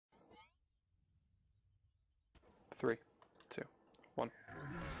3, 2, 1.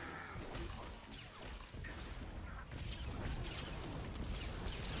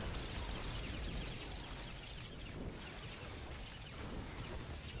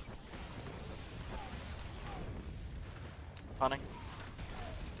 Punning.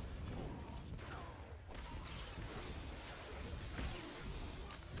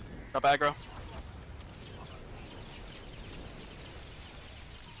 Drop aggro.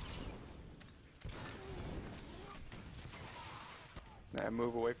 Now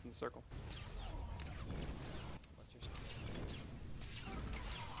move away from the circle.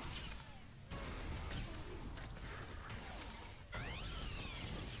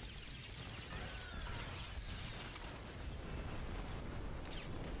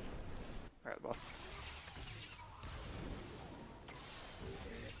 Alright, boss.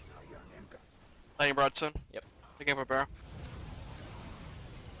 Lightning broad soon. Yep. Picking up a barrel.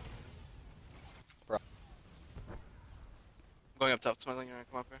 Bro. Going up top, smiling, you're gonna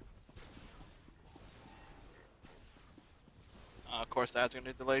come up here. Of course, the ad's gonna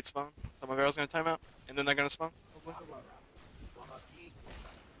need delayed spawn. So my barrel's gonna time out, and then they're gonna spawn. Hopefully.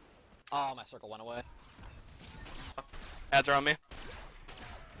 Oh, my circle went away. Ads are on me.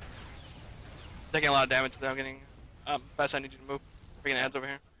 Taking a lot of damage without getting. Best, I need you to move. Bringing ads over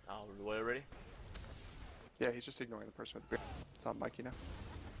here. Out of the way already. Yeah, he's just ignoring the person with the beard. It's not Mikey now.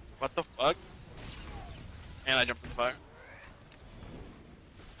 What the fuck? And I jumped in the fire.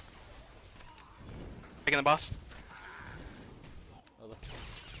 Taking the boss.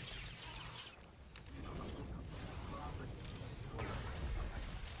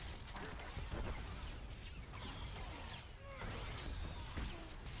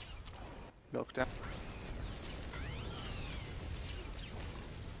 Milk down.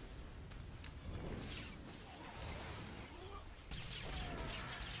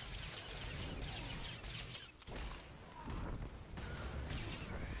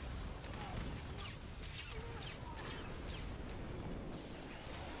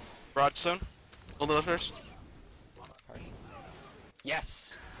 Broad soon. Hold the lifters.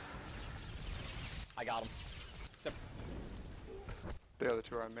 Yes! I got him. Except The other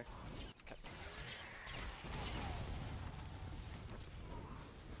two are on me.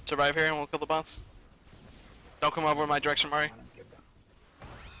 Survive here and we'll kill the boss. Don't come over my direction, Murray.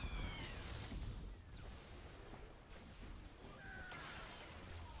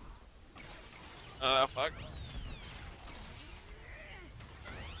 Fuck.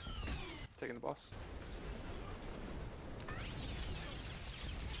 Taking the boss.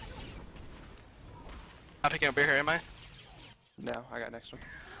 Not picking up beer here, am I? No, I got next one.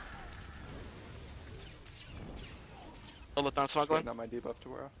 Hold it down, Just smuggling. waiting on my debuff to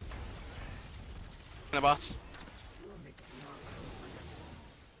wear off. The boss.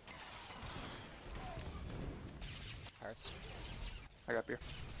 Pirates. I got beer.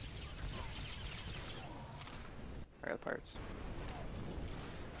 I got the pirates.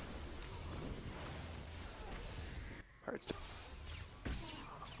 Pirates.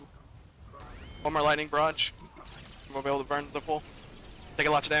 One more lightning barrage. We'll be able to burn the full.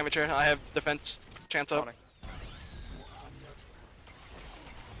 Taking lots of damage here. I have defense chance up. Spawning.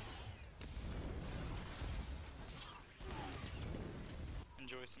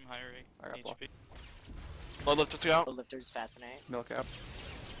 Enjoy some high rate I got block. HP. Load lift to go. The lifters fascinate. Milk out.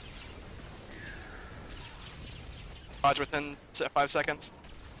 Dodge within 5 seconds.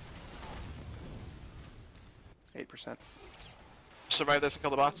 8%. Survive this and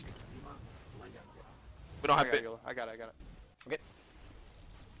kill the boss. We don't I have got bit. it. I got it. Okay.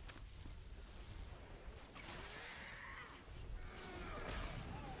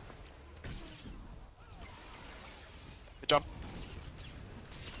 Good job.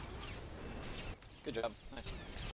 Good job. Nice.